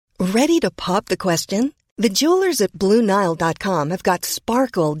Ready to pop the question? The jewelers at BlueNile.com have got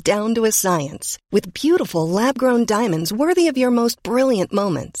sparkle down to a science with beautiful lab-grown diamonds worthy of your most brilliant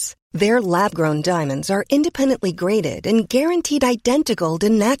moments. Their lab-grown diamonds are independently graded and guaranteed identical to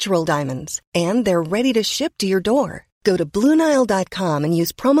natural diamonds, and they're ready to ship to your door. Go to BlueNile.com and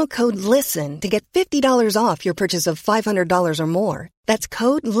use promo code LISTEN to get $50 off your purchase of $500 or more. That's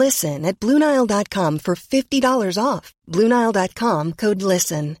code LISTEN at BlueNile.com for $50 off. BlueNile.com, code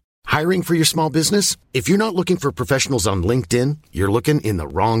LISTEN. Hiring for your small business? If you're not looking for professionals on LinkedIn, you're looking in the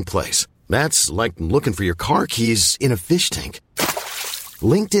wrong place. That's like looking for your car keys in a fish tank.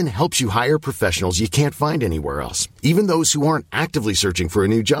 LinkedIn helps you hire professionals you can't find anywhere else, even those who aren't actively searching for a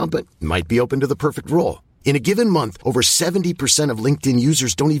new job but might be open to the perfect role. In a given month, over 70% of LinkedIn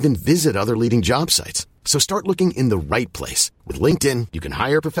users don't even visit other leading job sites. So start looking in the right place. With LinkedIn, you can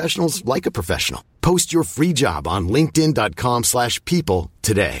hire professionals like a professional. Post your free job on linkedin.com/people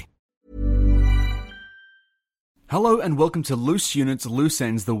today. Hello and welcome to Loose Units, Loose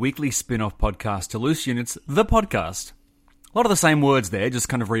Ends, the weekly spin-off podcast to Loose Units, the podcast. A lot of the same words there, just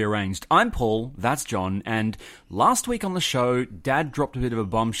kind of rearranged. I'm Paul, that's John, and last week on the show, Dad dropped a bit of a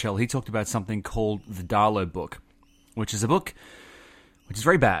bombshell. He talked about something called the Darlow Book, which is a book which is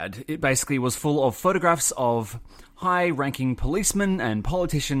very bad. It basically was full of photographs of high-ranking policemen and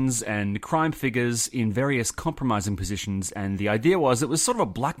politicians and crime figures in various compromising positions, and the idea was it was sort of a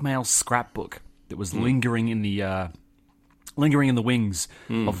blackmail scrapbook that was lingering in the wings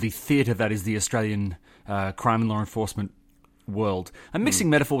of the theatre that is the Australian crime and law enforcement world. I'm mixing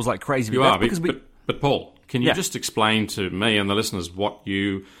metaphors like crazy. But Paul, can you just explain to me and the listeners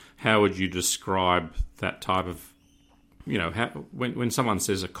how would you describe that type of, when someone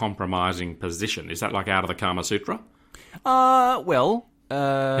says a compromising position, is that like out of the Kama Sutra? Have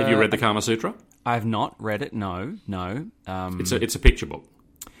you read the Kama Sutra? I've not read it. No. It's a picture book.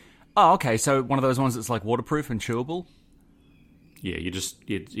 Oh, okay. So one of those ones that's like waterproof and chewable. Yeah,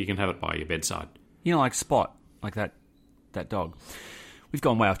 you can have it by your bedside. Like Spot, like that dog. We've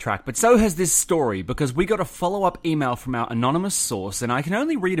gone way off track, but so has this story, because we got a follow-up email from our anonymous source, and I can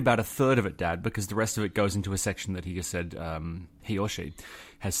only read about a third of it, Dad, because the rest of it goes into a section that he just said, he or she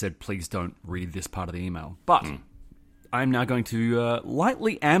has said, please don't read this part of the email. But I'm now going to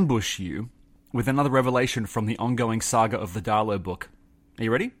lightly ambush you with another revelation from the ongoing saga of the Darlow book. Are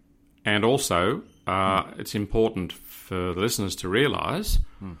you ready? And also, it's important for the listeners to realise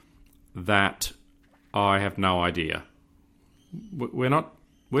that I have no idea.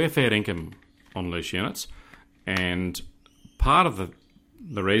 We're fair income on Loose Units, and part of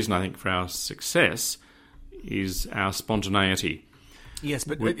the reason I think for our success is our spontaneity. Yes,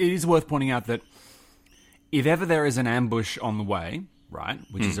 but it is worth pointing out that if ever there is an ambush on the way, right,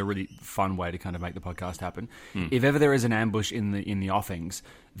 which is a really fun way to kind of make the podcast happen, if ever there is an ambush in the offings,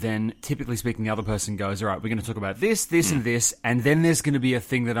 then typically speaking, the other person goes, all right, we're going to talk about this, and this, and then there's going to be a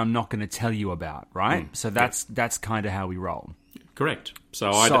thing that I'm not going to tell you about, right? So that's kind of how we roll. Correct.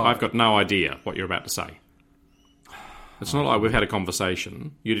 So I've got no idea what you're about to say. It's not like we've had a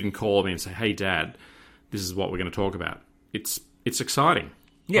conversation. You didn't call me and say, hey, Dad, this is what we're going to talk about. It's exciting.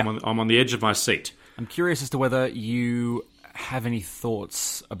 Yeah. I'm on the edge of my seat. I'm curious as to whether you have any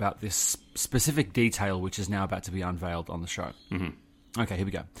thoughts about this specific detail which is now about to be unveiled on the show. Mm-hmm. Okay, here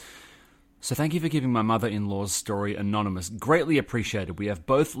we go. So thank you for keeping my mother-in-law's story anonymous. Greatly appreciated. We have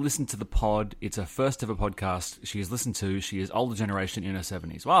both listened to the pod. It's her first ever podcast she has listened to. She is older generation in her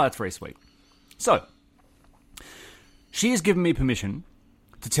 70s. Wow, that's very sweet. So, she has given me permission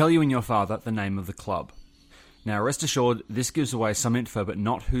to tell you and your father the name of the club. Now, rest assured, this gives away some info, but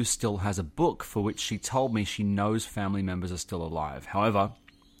not who still has a book for which she told me she knows family members are still alive. However,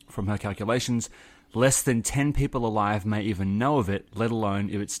 from her calculations, less than 10 people alive may even know of it, let alone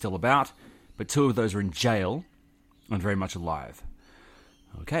if it's still about, but 2 of those are in jail and very much alive.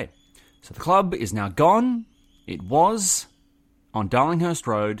 Okay, so the club is now gone. It was on Darlinghurst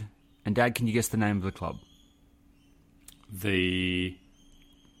Road. And Dad, can you guess the name of the club? The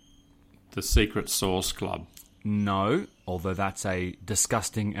Secret Sauce Club. No, although that's a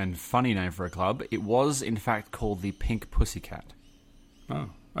disgusting and funny name for a club. It was, in fact, called the Pink Pussycat. Oh,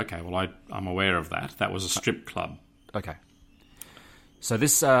 okay. Well, I'm aware of that. That was a strip club. Okay. So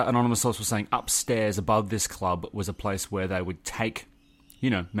this anonymous source was saying upstairs above this club was a place where they would take,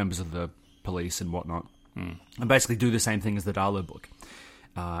 members of the police and whatnot, and basically do the same thing as the Darlow book.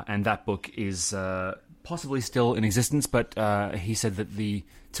 And that book is possibly still in existence, but he said that the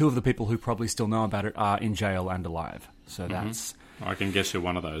 2 of the people who probably still know about it are in jail and alive. So that's... I can guess who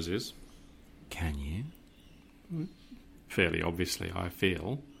one of those is. Can you? Fairly obviously, I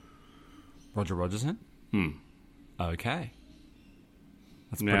feel. Roger Rogerson? Okay.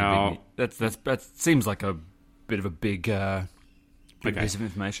 That's pretty big. That seems like a bit of a big piece of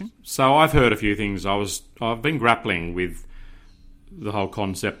information. So I've heard a few things. I've been grappling with the whole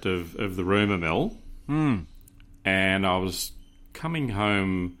concept of the rumour mill, and I was coming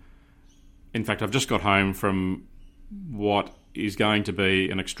home. In fact, I've just got home from what is going to be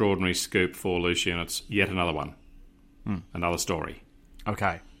an extraordinary scoop for Lucian. It's yet another one, another story.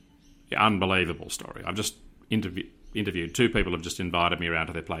 Okay, unbelievable story. I've just interviewed 2 people have just invited me around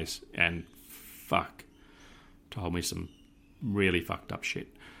to their place and told me some really fucked up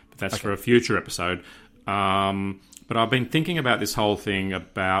shit. But that's for a future episode. But I've been thinking about this whole thing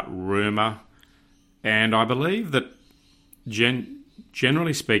about rumour, and I believe that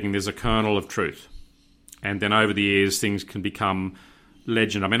generally speaking, there's a kernel of truth. And then over the years, things can become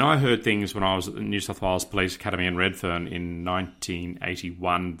legend. I mean, I heard things when I was at the New South Wales Police Academy in Redfern in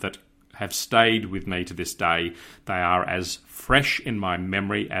 1981 that have stayed with me to this day. They are as fresh in my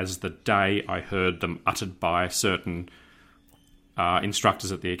memory as the day I heard them uttered by certain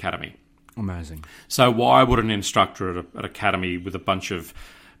instructors at the academy. Amazing. So why would an instructor at academy with a bunch of,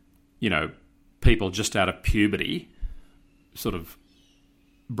 people just out of puberty, sort of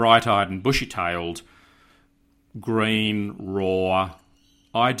bright-eyed and bushy-tailed, green, raw,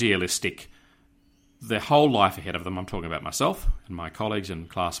 idealistic, their whole life ahead of them. I'm talking about myself and my colleagues in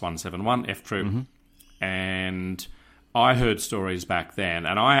Class 171, F Troop. And I heard stories back then,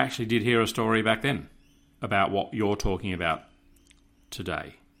 and I actually did hear a story back then about what you're talking about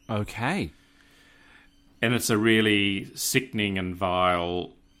today. Okay. And it's a really sickening and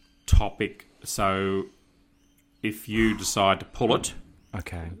vile topic. So if you decide to pull it,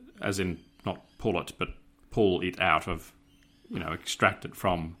 as in not pull it, but pull it out of, extract it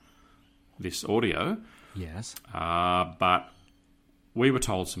from this audio. Yes. But we were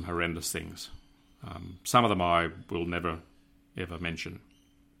told some horrendous things. Some of them I will never, ever mention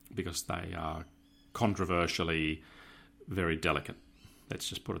because they are controversially very delicate. Let's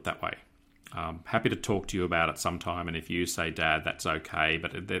just put it that way. Happy to talk to you about it sometime, and if you say, Dad, that's okay,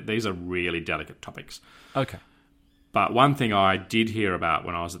 but these are really delicate topics. Okay. But one thing I did hear about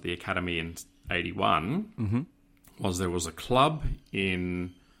when I was at the academy in 81 was there was a club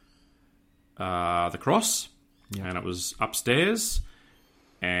in the Cross, and it was upstairs,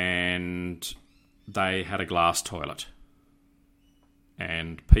 and they had a glass toilet.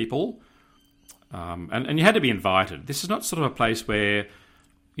 And people, and you had to be invited. This is not sort of a place where,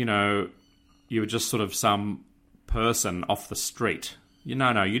 you were just sort of some person off the street.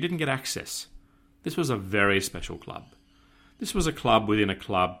 No, you didn't get access. This was a very special club. This was a club within a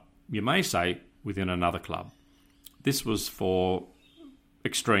club, you may say, within another club. This was for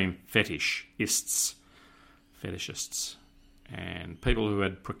extreme fetishists, and people who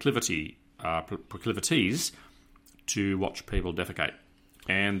had proclivities to watch people defecate.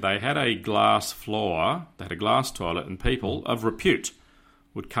 And they had a glass floor, they had a glass toilet, and people of repute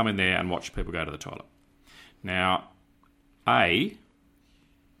would come in there and watch people go to the toilet. Now, the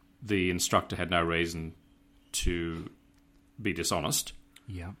instructor had no reason to be dishonest.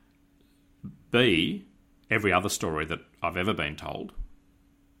 Yeah. B, every other story that I've ever been told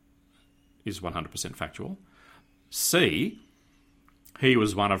is 100% factual. C, he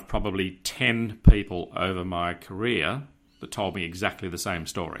was one of probably 10 people over my career that told me exactly the same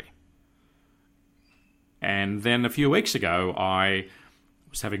story. And then a few weeks ago, I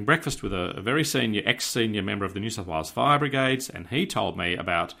was having breakfast with a very senior, ex-senior member of the New South Wales Fire Brigades, and he told me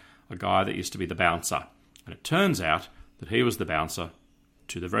about a guy that used to be the bouncer. And it turns out that he was the bouncer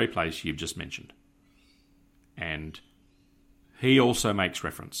to the very place you've just mentioned. And he also makes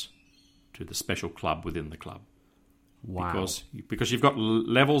reference to the special club within the club. Wow. Because you've got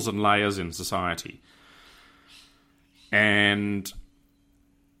levels and layers in society. And,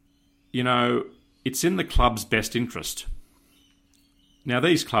 it's in the club's best interest. Now,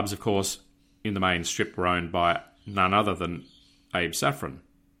 these clubs, of course, in the main strip were owned by none other than Abe Saffron.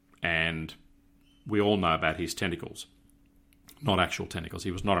 And we all know about his tentacles. Not actual tentacles.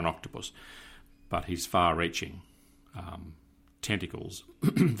 He was not an octopus. But his far-reaching tentacles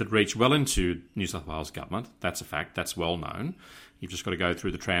that reach well into New South Wales government. That's a fact. That's well known. You've just got to go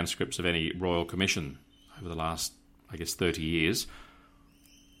through the transcripts of any Royal Commission over the last, 30 years.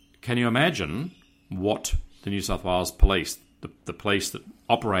 Can you imagine what the New South Wales Police, the police that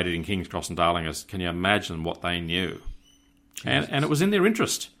operated in King's Cross and Darlinghurst, can you imagine what they knew? And it was in their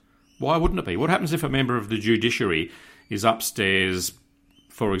interest. Why wouldn't it be? What happens if a member of the judiciary is upstairs,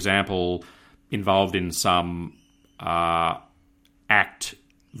 for example, involved in some act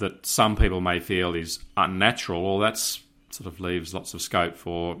that some people may feel is unnatural? Well, that's sort of leaves lots of scope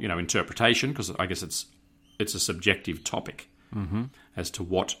for interpretation, because I guess it's a subjective topic. as to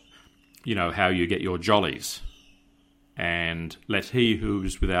what, how you get your jollies. And let he who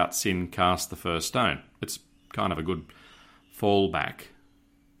is without sin cast the first stone. It's kind of a good fallback.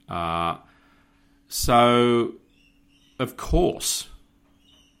 So, of course,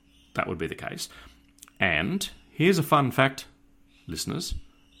 that would be the case. And here's a fun fact, listeners,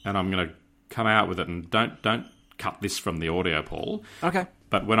 and I'm going to come out with it, and don't cut this from the audio, Paul. Okay.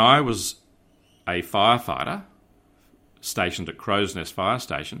 But when I was a firefighter stationed at Crow's Nest Fire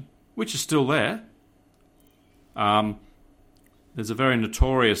Station, which is still there, there's a very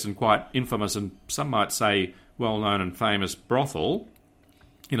notorious and quite infamous, and some might say well-known and famous brothel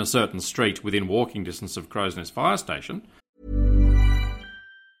in a certain street within walking distance of Crow's Nest Fire Station.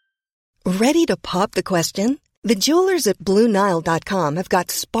 Ready to pop the question? The jewelers at BlueNile.com have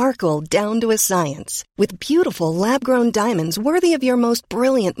got sparkle down to a science with beautiful lab-grown diamonds worthy of your most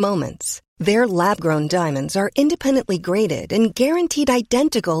brilliant moments. Their lab-grown diamonds are independently graded and guaranteed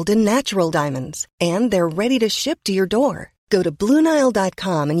identical to natural diamonds, and they're ready to ship to your door. Go to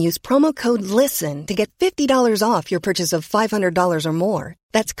BlueNile.com and use promo code LISTEN to get $50 off your purchase of $500 or more.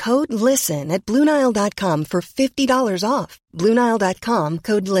 That's code LISTEN at BlueNile.com for $50 off. BlueNile.com,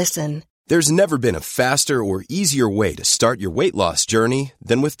 code LISTEN. There's never been a faster or easier way to start your weight loss journey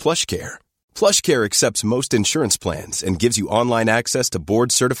than with PlushCare. PlushCare accepts most insurance plans and gives you online access to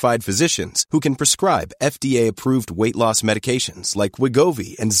board-certified physicians who can prescribe FDA-approved weight loss medications like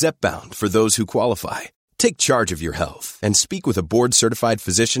Wegovy and Zepbound for those who qualify. Take charge of your health and speak with a board-certified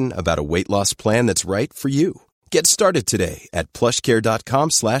physician about a weight loss plan that's right for you. Get started today at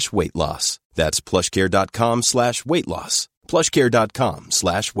plushcare.com/weight loss. That's plushcare.com/weight loss.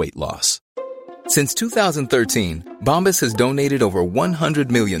 plushcare.com/weight loss. Since 2013, Bombas has donated over 100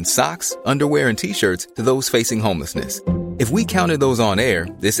 million socks, underwear, and T-shirts to those facing homelessness. If we counted those on air,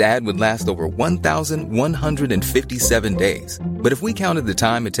 this ad would last over 1,157 days. But if we counted the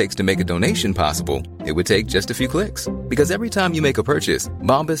time it takes to make a donation possible, it would take just a few clicks. Because every time you make a purchase,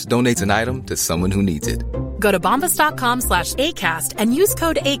 Bombas donates an item to someone who needs it. Go to bombas.com/ACAST and use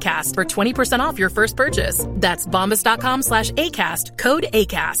code ACAST for 20% off your first purchase. That's bombas.com/ACAST, code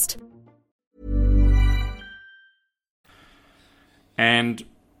ACAST. And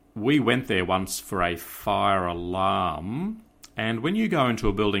we went there once for a fire alarm. And when you go into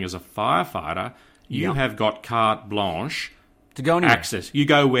a building as a firefighter, you have got carte blanche to go anywhere. Access. You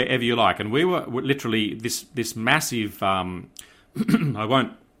go wherever you like. And we were literally this massive... I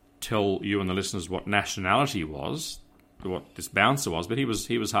won't tell you and the listeners what nationality was, what this bouncer was, but he was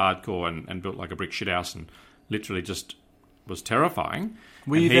hardcore and built like a brick shithouse and literally just was terrifying.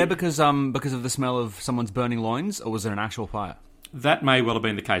 Were you there because of the smell of someone's burning loins, or was there an actual fire? That may well have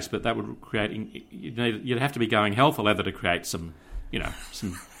been the case, but that would create... You'd have to be going hell for leather to create some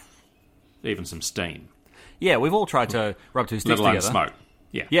steam. Yeah, we've all tried to rub two sticks together. Let alone smoke.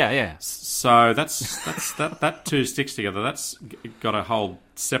 Yeah. Yeah. So that's that two sticks together. That's got a whole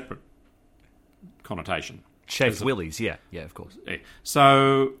separate connotation. Chafed willies, yeah, of course. Yeah.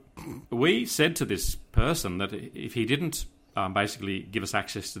 So we said to this person that if he didn't basically give us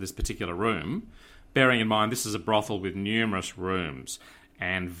access to this particular room, bearing in mind this is a brothel with numerous rooms,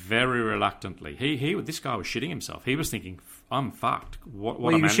 and very reluctantly, this guy was shitting himself. He was thinking, I'm fucked. He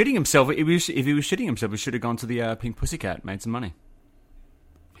was shitting himself. If he was shitting himself, he should have gone to the Pink Pussycat, made some money.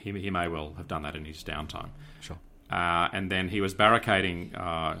 He may well have done that in his downtime. Sure. And then he was barricading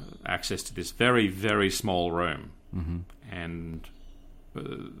access to this very, very small room. Mm-hmm. And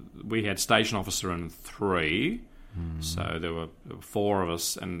we had station officer and 3, so there were 4 of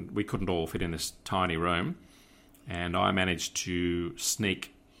us, and we couldn't all fit in this tiny room. And I managed to sort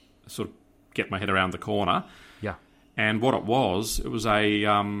of get my head around the corner. Yeah. And what it was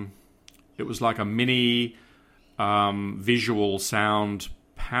like a mini visual sound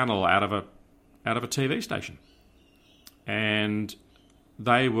panel out of a TV station, and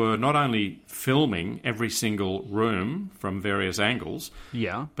they were not only filming every single room from various angles,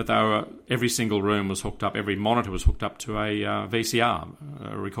 but every single room was hooked up, every monitor was hooked up to a VCR,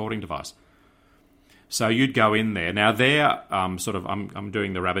 a recording device. So you'd go in there. Now they're I'm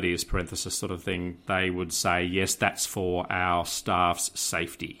doing the rabbit ears parenthesis sort of thing. They would say, yes, that's for our staff's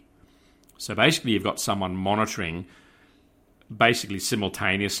safety. So basically you've got someone monitoring basically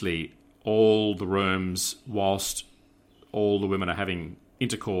simultaneously all the rooms whilst all the women are having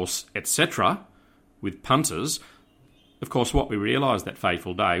intercourse, etc., with punters. Of course, what we realised that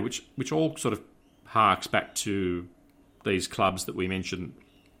fateful day, which all sort of harks back to these clubs that we mentioned,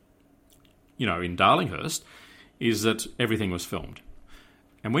 in Darlinghurst, is that everything was filmed.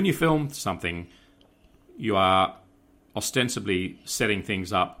 And when you film something, you are ostensibly setting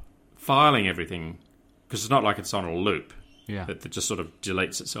things up, filing everything, because it's not like it's on a loop. Yeah. that just sort of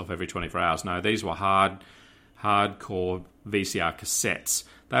deletes itself every 24 hours. No, these were hardcore VCR cassettes.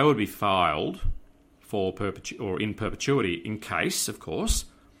 They would be filed for in perpetuity in case, of course,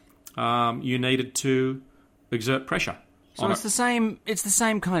 you needed to exert pressure. So it's the same. It's the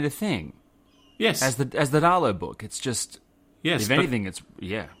same kind of thing. Yes, as the Darlow book. It's just yes. If anything, it's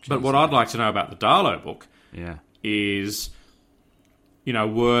yeah. But what I'd like to know about the Darlow book, yeah, is,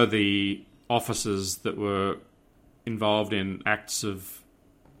 were the officers that were involved in acts of,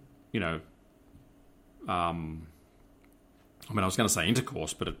 I was going to say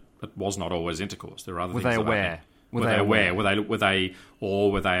intercourse, but it was not always intercourse. There were other things. Were they aware? Were they aware? Were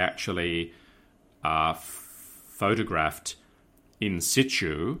they actually photographed in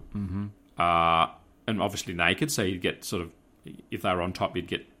situ, and obviously naked? So you'd get sort of, if they were on top, you'd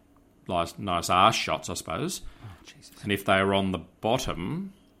get nice arse shots, I suppose. Oh, Jesus. And if they were on the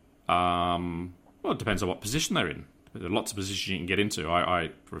bottom, it depends on what position they're in. There are lots of positions you can get into.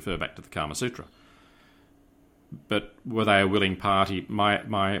 I refer back to the Kama Sutra. But were they a willing party?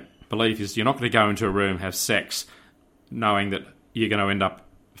 My belief is you're not going to go into a room, have sex, knowing that you're going to end up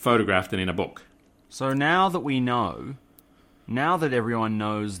photographed and in a book. So now that we know, now that everyone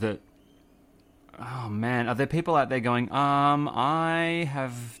knows that, oh man, are there people out there going, I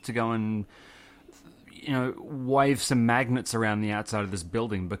have to go and, wave some magnets around the outside of this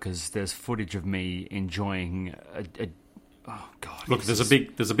building because there's footage of me enjoying oh God. Look,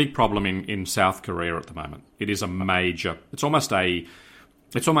 there's a big problem in South Korea at the moment. It is a major. It's almost a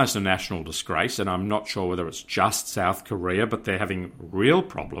national disgrace, and I'm not sure whether it's just South Korea, but they're having real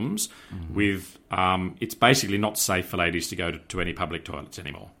problems with. It's basically not safe for ladies to go to any public toilets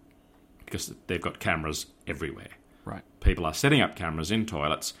anymore because they've got cameras everywhere. Right. People are setting up cameras in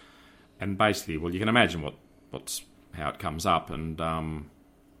toilets, and basically, well, you can imagine how it comes up, and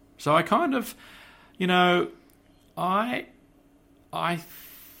so I kind of, I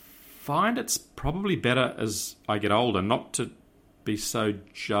find it's probably better as I get older not to be so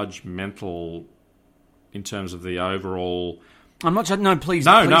judgmental in terms of the overall. I'm not judging. No, please.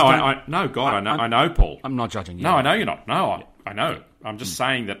 No, please no, don't. I know, Paul. I'm not judging you. No, I know you're not. No, I know. I'm just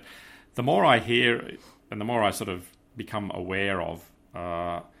saying that the more I hear and the more I sort of become aware of,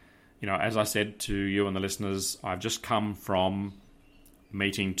 as I said to you and the listeners, I've just come from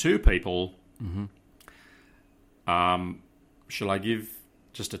meeting two people. Shall I give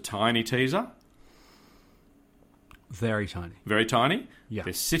just a tiny teaser? Very tiny. Very tiny? Yeah.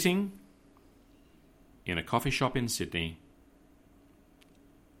 They're sitting in a coffee shop in Sydney,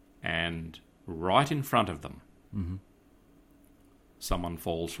 and right in front of them, someone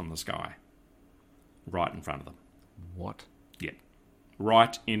falls from the sky. Right in front of them. What? Yeah.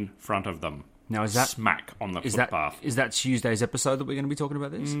 Right in front of them. Now, is that... Smack on the footpath. Is that Tuesday's episode that we're going to be talking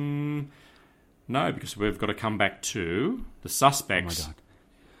about this? No, because we've got to come back to the suspects. Oh, my God.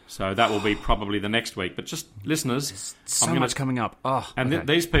 So that will be probably the next week. But just, listeners... There's so much coming up. Oh, and okay.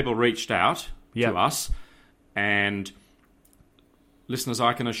 These people reached out to us, and listeners,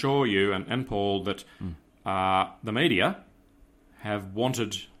 I can assure you, and Paul, that the media have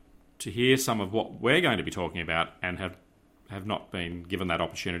wanted to hear some of what we're going to be talking about and have not been given that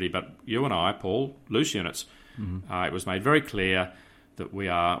opportunity. But you and I, Paul, loose units, it was made very clear that we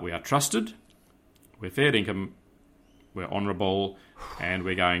are trusted, we're fair income, we're honourable, and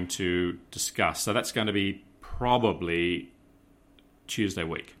we're going to discuss. So that's going to be probably Tuesday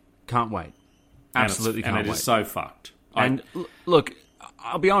week. Can't wait. Absolutely can't wait. And it is so fucked. And look,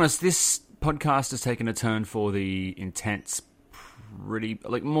 I'll be honest, this podcast has taken a turn for the intense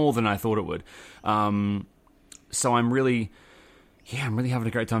more than I thought it would. So I'm really having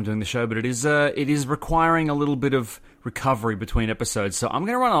a great time doing the show, but it is requiring a little bit of recovery between episodes. So I'm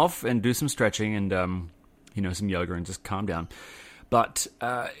going to run off and do some stretching and some yoga and just calm down. But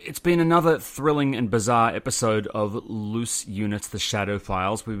it's been another thrilling and bizarre episode of Loose Units, The Shadow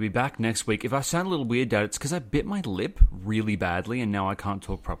Files. We'll be back next week. If I sound a little weird, Dad, it's because I bit my lip really badly and now I can't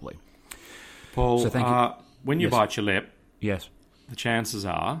talk properly. Paul, so thank you. When you bite your lip, yes, the chances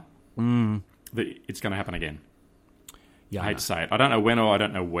are that it's going to happen again. Yeah, I hate to say it. I don't know when or I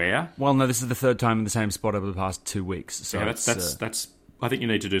don't know where. Well, no, this is the third time in the same spot over the past 2 weeks. So yeah, that's. I think you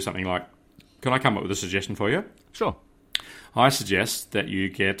need to do something like. Can I come up with a suggestion for you? Sure. I suggest that you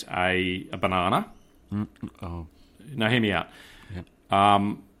get a banana. Oh. Now, hear me out. Yep.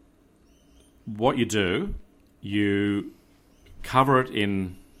 What you do, you cover it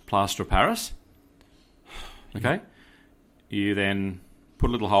in plaster of Paris. Okay? Yep. You then put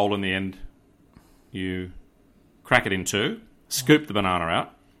a little hole in the end. You crack it in two, scoop the banana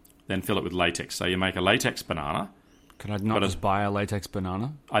out, then fill it with latex. So you make a latex banana. Can I not just buy a latex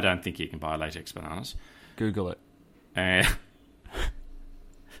banana? I don't think you can buy latex bananas. Google it. And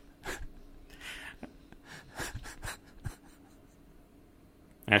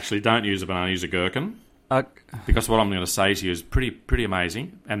actually, don't use a banana, use a gherkin. Because what I'm going to say to you is pretty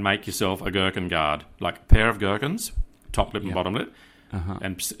amazing. And make yourself a gherkin guard, like a pair of gherkins, top lip and bottom lip,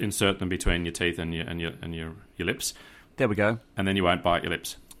 and insert them between your teeth and your lips. There we go. And then you won't bite your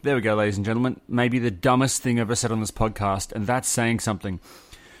lips. There we go, ladies and gentlemen. Maybe the dumbest thing ever said on this podcast, and that's saying something.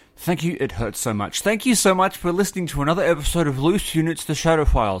 Thank you, it hurts so much. Thank you so much for listening to another episode of Loose Units, The Shadow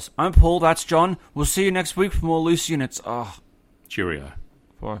Files. I'm Paul, that's John. We'll see you next week for more Loose Units. Cheerio.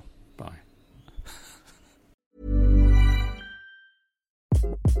 Bye. Bye.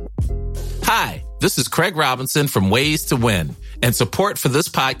 Hi, this is Craig Robinson from Ways to Win, and support for this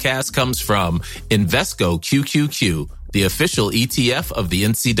podcast comes from Invesco QQQ, the official ETF of the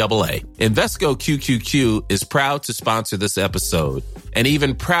NCAA. Invesco QQQ is proud to sponsor this episode, and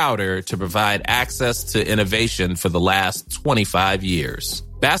even prouder to provide access to innovation for the last 25 years.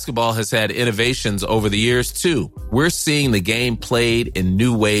 Basketball has had innovations over the years, too. We're seeing the game played in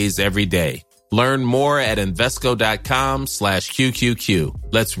new ways every day. Learn more at Invesco.com/QQQ.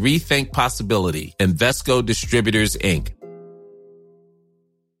 Let's rethink possibility. Invesco Distributors, Inc.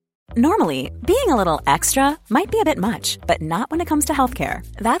 Normally, being a little extra might be a bit much, but not when it comes to healthcare.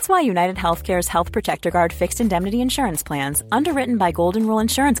 That's why United Healthcare's Health Protector Guard fixed indemnity insurance plans, underwritten by Golden Rule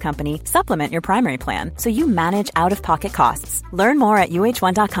Insurance Company, supplement your primary plan so you manage out-of-pocket costs. Learn more at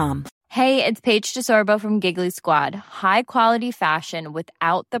UH1.com. Hey, it's Paige DeSorbo from Giggly Squad. High quality fashion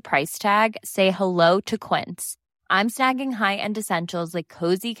without the price tag. Say hello to Quince. I'm snagging high-end essentials like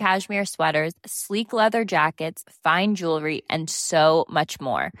cozy cashmere sweaters, sleek leather jackets, fine jewelry, and so much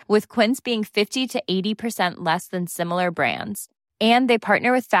more. With Quince being 50 to 80% less than similar brands. And they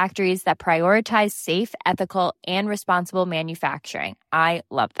partner with factories that prioritize safe, ethical, and responsible manufacturing. I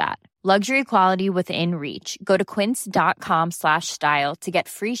love that. Luxury quality within reach. Go to quince.com/style to get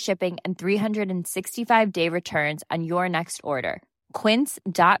free shipping and 365-day returns on your next order.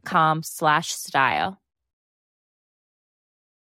 Quince.com/style.